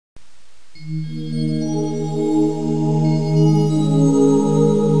Hello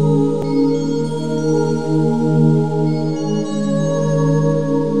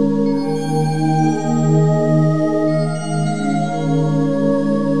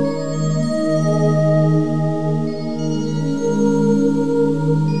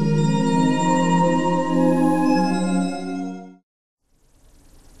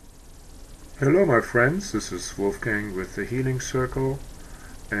my friends, this is Wolfgang with the Healing Circle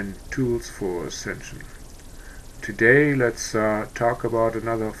and Tools for Ascension. Today let's talk about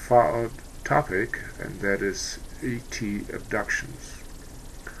another far-out topic, and that is ET abductions.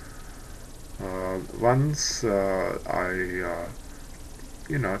 Once I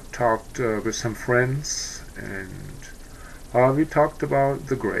talked with some friends, and we talked about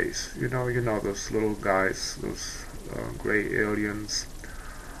the Greys. You know those little guys, those gray aliens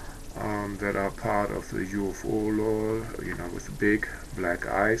that are part of the UFO lore, with big black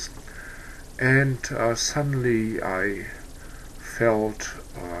eyes. And suddenly I felt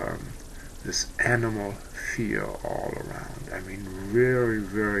this animal fear all around. I mean, very,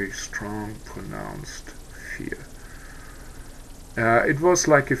 very strong, pronounced fear. It was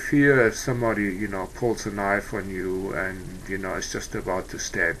like a fear if somebody, pulls a knife on you and, is just about to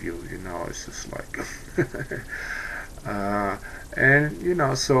stab you. It's just like...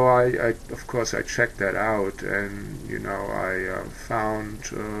 so I of course I checked that out, and I found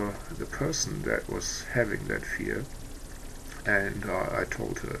the person that was having that fear, and I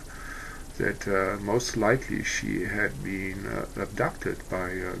told her that most likely she had been abducted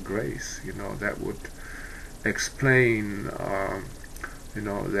by Grace. That would explain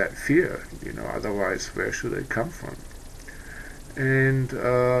that fear. Otherwise where should it come from? And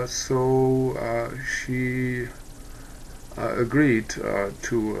so she agreed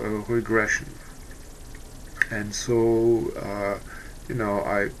to a regression, and so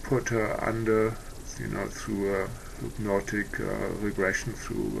I put her under, through a hypnotic regression,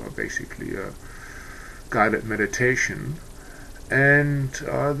 through basically a guided meditation. And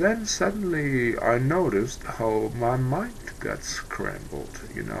then suddenly I noticed how my mind got scrambled.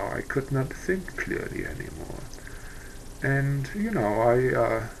 I could not think clearly anymore. And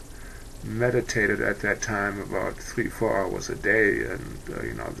I meditated at that time about 3-4 hours a day, and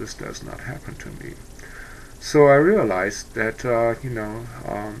this does not happen to me. So I realized that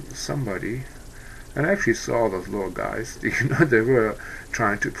somebody, and I actually saw those little guys, they were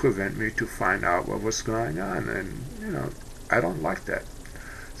trying to prevent me to find out what was going on, and I don't like that.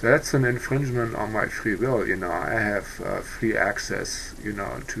 So that's an infringement on my free will. I have free access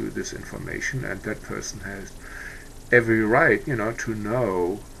to this information, and that person has every right to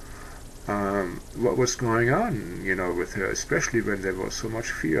know what was going on, with her, especially when there was so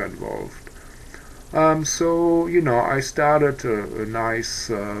much fear involved. So, I started a nice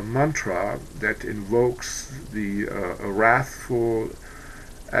mantra that invokes the wrathful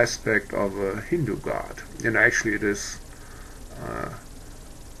aspect of a Hindu god. Actually it is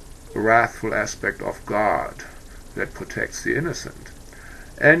a wrathful aspect of God that protects the innocent.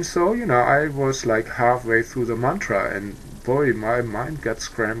 And so, I was like halfway through the mantra, and boy, my mind got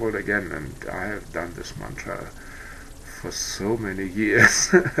scrambled again, and I have done this mantra for so many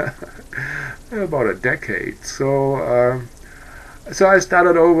years, about a decade. So I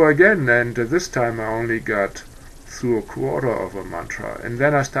started over again, and this time I only got through a quarter of a mantra, and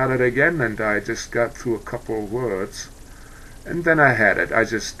then I started again, and I just got through a couple of words, and then I had it. I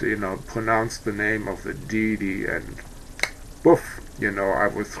just, pronounced the name of the deity, and poof, I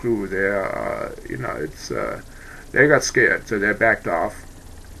was through there. It's they got scared, so they backed off.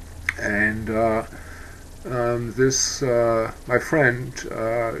 And this my friend,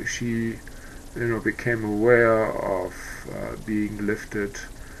 she became aware of being lifted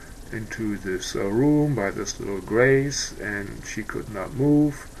into this room by this little Grace, and she could not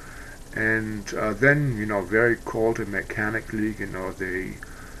move. And then very cold and mechanically, they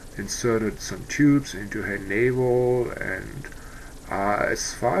inserted some tubes into her navel, and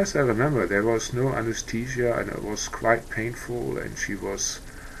as far as I remember, there was no anesthesia, and it was quite painful, and she was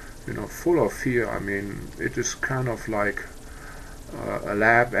full of fear. I mean, it is kind of like a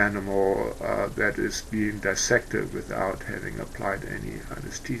lab animal that is being dissected without having applied any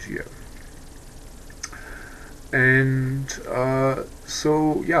anesthesia. And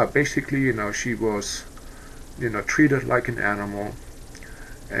so yeah, basically she was treated like an animal,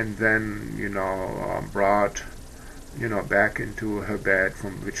 and then brought back into her bed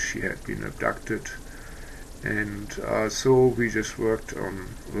from which she had been abducted. And so we just worked on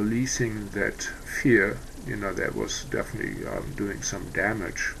releasing that fear that was definitely doing some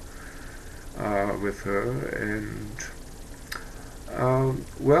damage with her. And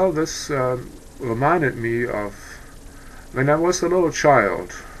Well, this reminded me of when I was a little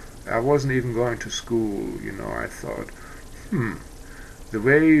child. I wasn't even going to school, I thought, the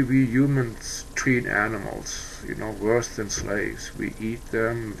way we humans treat animals, worse than slaves. We eat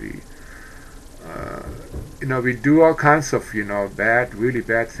them, we do all kinds of, really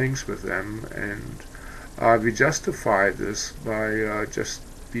bad things with them, and we justify this by just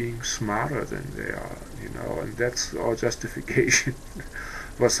being smarter than they are, and that's all justification.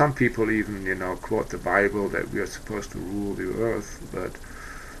 Well, some people even, quote the Bible that we are supposed to rule the earth, but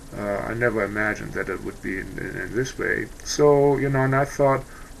I never imagined that it would be in this way. So, and I thought,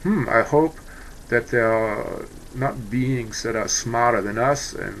 I hope that there are not beings that are smarter than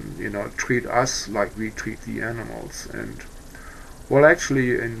us and, treat us like we treat the animals. And, well,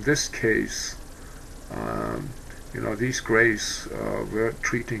 actually, in this case, these greys were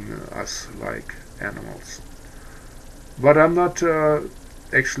treating us like animals. But I'm not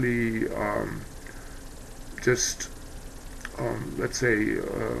actually just, let's say,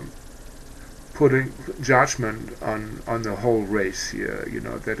 putting judgment on the whole race here.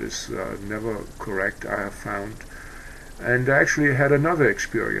 That is never correct, I have found. And I actually had another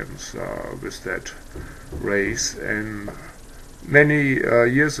experience with that race. And many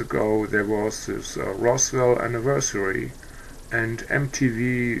years ago, there was this Roswell anniversary, and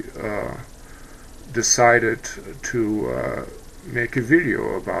MTV decided to make a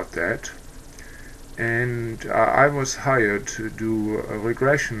video about that. And I was hired to do a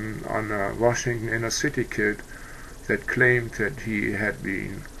regression on a Washington inner city kid that claimed that he had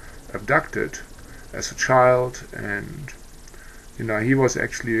been abducted as a child, and he was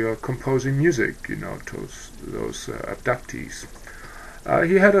actually composing music, to those abductees.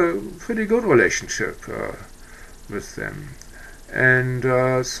 He had a pretty good relationship with them, and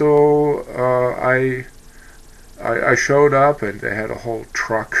so I showed up, and they had a whole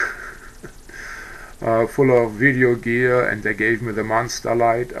truck full of video gear, and they gave me the monster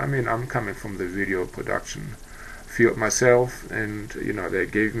light. I mean, I'm coming from the video production field myself, and they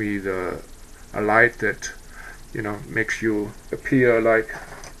gave me a light that makes you appear like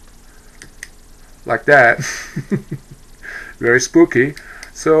that. Very spooky.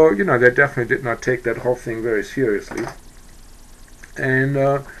 So they definitely did not take that whole thing very seriously. And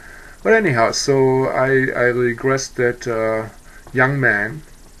but anyhow, so I regressed that young man.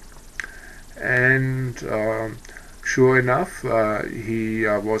 And sure enough, he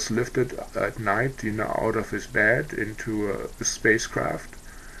was lifted at night, out of his bed into a spacecraft,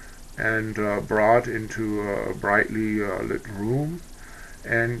 and brought into a brightly lit room,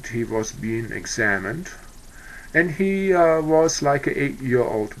 and he was being examined. And he was like an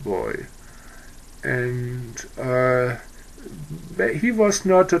 8-year-old boy, and he was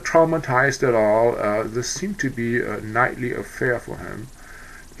not traumatized at all. This seemed to be a nightly affair for him,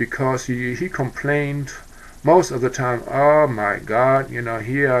 because he complained most of the time, oh my God,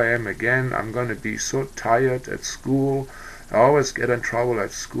 here I am again, I'm going to be so tired at school. I always get in trouble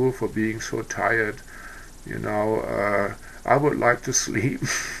at school for being so tired, I would like to sleep.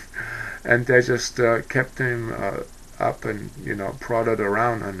 And they just kept him up and, prodded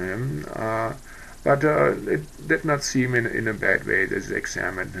around on him. But it did not seem in a bad way. They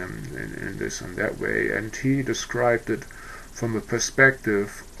examined him in this and that way, and he described it from the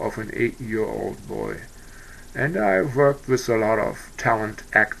perspective of an 8-year-old boy. And I've worked with a lot of talent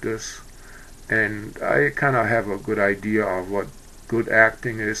actors, and I kind of have a good idea of what good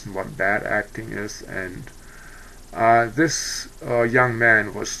acting is and what bad acting is. And this young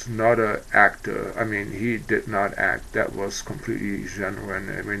man was not an actor. I mean, he did not act. That was completely genuine.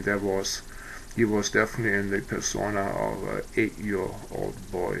 I mean, he was definitely in the persona of an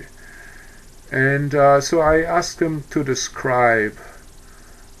 8-year-old boy. And so I asked him to describe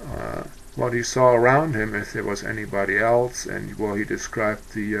what he saw around him, if there was anybody else. And well, he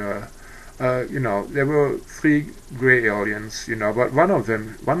described the there were 3 gray aliens, but one of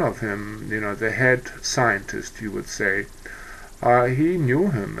him, the head scientist, you would say, he knew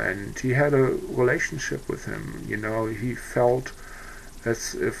him, and he had a relationship with him. He felt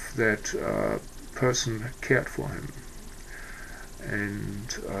as if that person cared for him,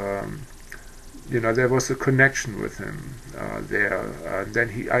 and there was a connection with him there. And then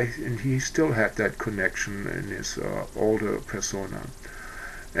he still had that connection in his older persona.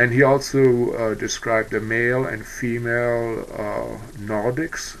 And he also described the male and female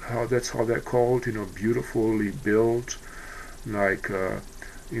Nordics, that's how they're called, beautifully built, like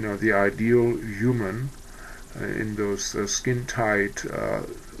the ideal human in those skin-tight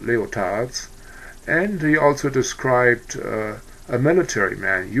leotards. And he also described a military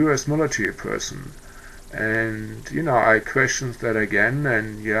man, U.S. military person, And, I questioned that again,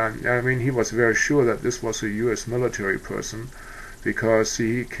 and yeah, I mean, he was very sure that this was a U.S. military person, because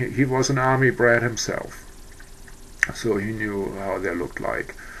he was an army brat himself, so he knew how they looked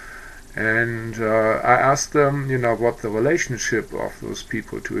like. And I asked them, what the relationship of those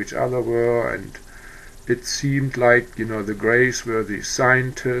people to each other were, and it seemed like, the Greys were the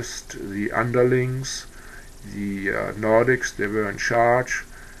scientists, the underlings, the Nordics, they were in charge,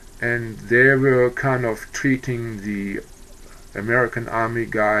 and they were kind of treating the American army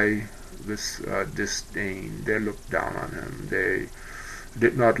guy with disdain. They looked down on him. They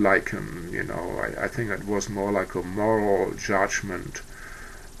did not like him. I think it was more like a moral judgment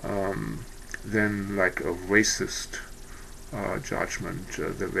than like a racist judgment,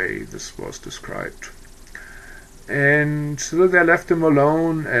 the way this was described. And so they left him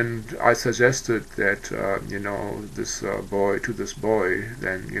alone, and I suggested that, this boy,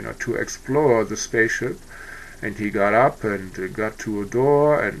 then, to explore the spaceship. And he got up and got to a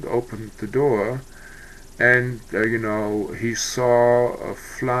door and opened the door, and, he saw a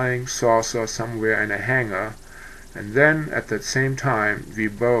flying saucer somewhere in a hangar. And then, at that same time, we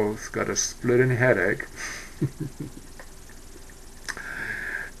both got a splitting headache.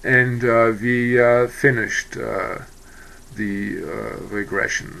 And we finished the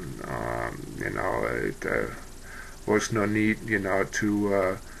regression. It was no need,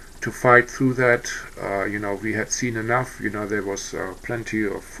 to fight through that. We had seen enough. There was plenty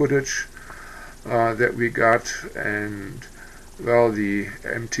of footage that we got, and well, the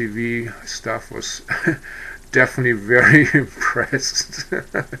MTV stuff was definitely very impressed.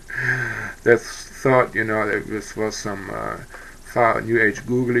 They thought, that this was some far New Age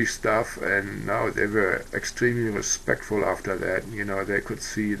googly stuff, and now they were extremely respectful after that. They could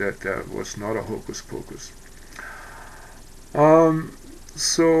see that there was not a hocus pocus.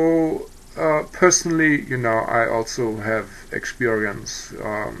 Personally, I also have experience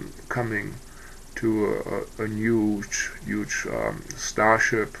coming to a huge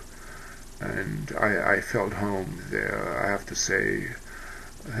starship, and I felt home there. I have to say,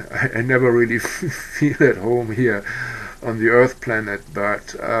 I never really feel at home here on the Earth planet,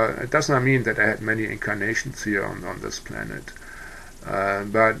 but it does not mean that I had many incarnations here on this planet.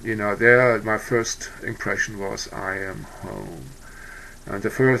 But there my first impression was, I am home. And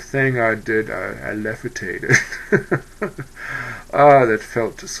the first thing I did, I levitated. That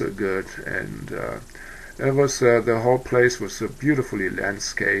felt so good. And it was the whole place was so beautifully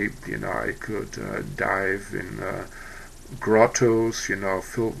landscaped. I could dive in grottos,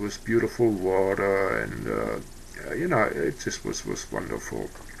 filled with beautiful water, and it just was wonderful.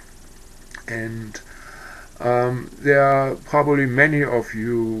 And there are probably many of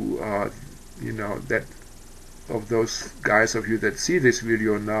you, that of those guys of you that see this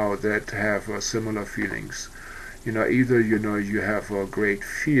video now that have similar feelings. Either you have a great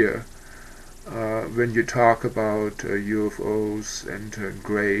fear when you talk about UFOs and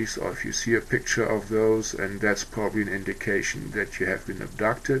grays, or if you see a picture of those, and that's probably an indication that you have been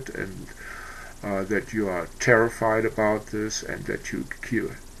abducted, and that you are terrified about this, and that you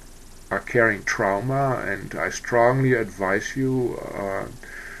are carrying trauma. And I strongly advise you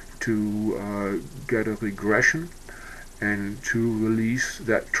to get a regression and to release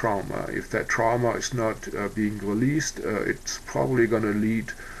that trauma. If that trauma is not being released, it's probably going to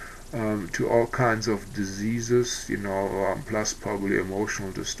lead to all kinds of diseases, plus probably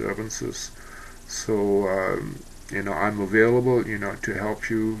emotional disturbances. So, I'm available, to help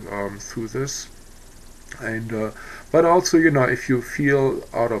you through this. And but also, if you feel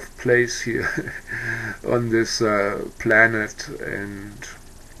out of place here on this planet, and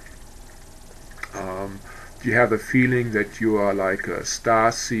you have a feeling that you are like a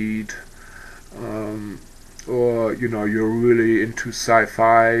starseed, or you're really into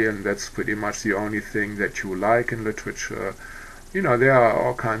sci-fi, and that's pretty much the only thing that you like in literature, there are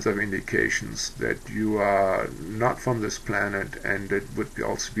all kinds of indications that you are not from this planet, and it would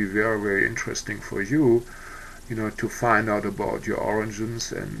also be very, very interesting for you, to find out about your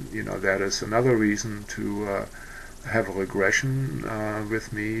origins. And that is another reason to have a regression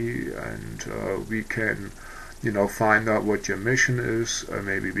with me, and we can find out what your mission is.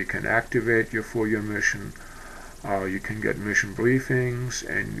 Maybe we can activate you for your mission. You can get mission briefings,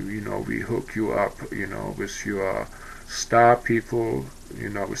 and we hook you up with your star people,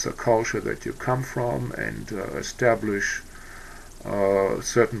 with the culture that you come from, and establish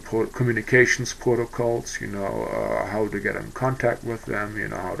certain communications protocols, how to get in contact with them,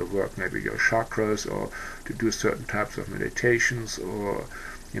 how to work maybe your chakras, or to do certain types of meditations, or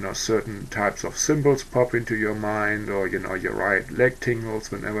certain types of symbols pop into your mind, or your right leg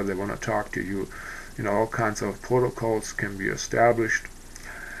tingles whenever they want to talk to you. all kinds of protocols can be established,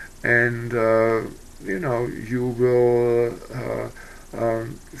 and you will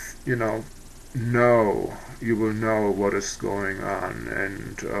you will know what is going on,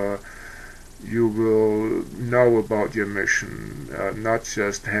 and you will know about your mission, not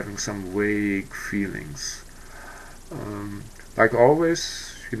just having some vague feelings. Like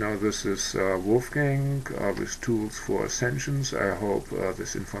always, this is Wolfgang with Tools for Ascensions. I hope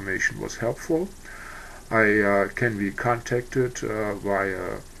this information was helpful. I can be contacted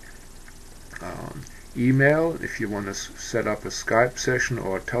via email if you want to set up a Skype session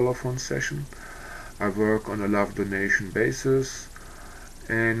or a telephone session. I work on a love donation basis,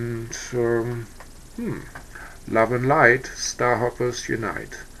 and love and light, star hoppers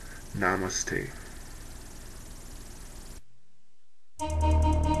unite. Namaste.